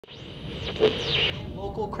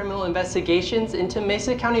Local criminal investigations into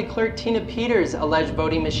Mesa County Clerk Tina Peters' alleged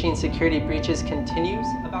voting machine security breaches continues.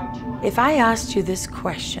 If I asked you this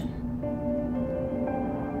question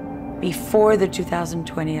before the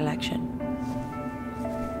 2020 election,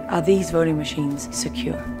 are these voting machines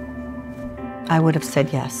secure? I would have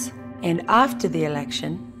said yes. And after the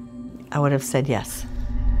election, I would have said yes.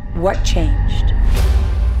 what changed?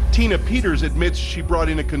 Tina Peters admits she brought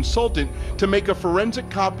in a consultant to make a forensic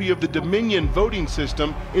copy of the Dominion voting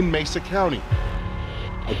system in Mesa County.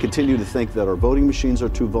 I continue to think that our voting machines are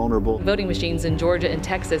too vulnerable. Voting machines in Georgia and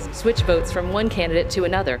Texas switch votes from one candidate to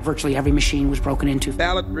another. Virtually every machine was broken into.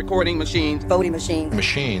 Ballot recording machines. Voting machines.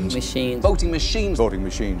 Machines. Machines. Voting machines. Voting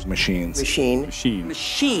machines. Machines. Machine. Machine.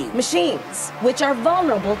 Machine. Machines, which are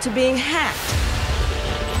vulnerable to being hacked.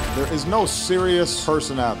 There is no serious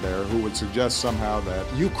person out there who would suggest somehow that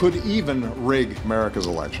you could even rig America's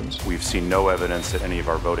elections. We've seen no evidence that any of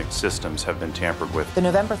our voting systems have been tampered with. The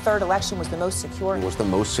November 3rd election was the most secure. It was the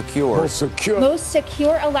most secure. Most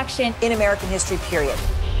secure election in American history, period.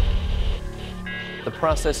 The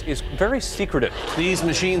process is very secretive. These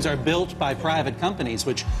machines are built by private companies,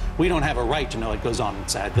 which we don't have a right to know what goes on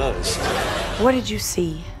inside those. What did you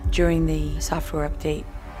see during the software update?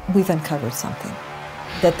 We've uncovered something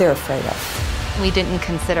that they're afraid of. we didn't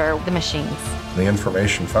consider the machines. The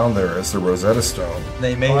information found there is the Rosetta Stone.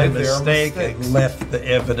 They made a mistake and left the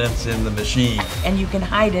evidence in the machine. And you can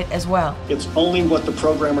hide it as well. It's only what the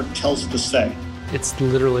programmer tells it to say. It's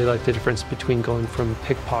literally like the difference between going from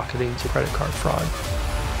pickpocketing to credit card fraud.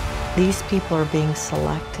 These people are being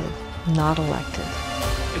selected, not elected.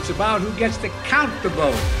 It's about who gets to count the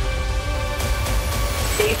vote.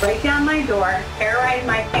 They break down my door, terrorize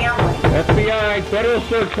my family. FBI, federal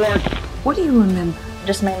search warrant. What do you remember?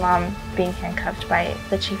 Just my mom being handcuffed by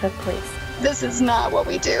the chief of police. This is not what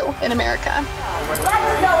we do in America.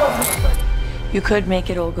 You could make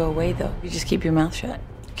it all go away, though. You just keep your mouth shut.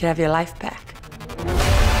 You could have your life back.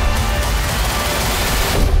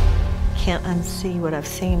 Can't unsee what I've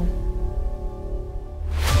seen.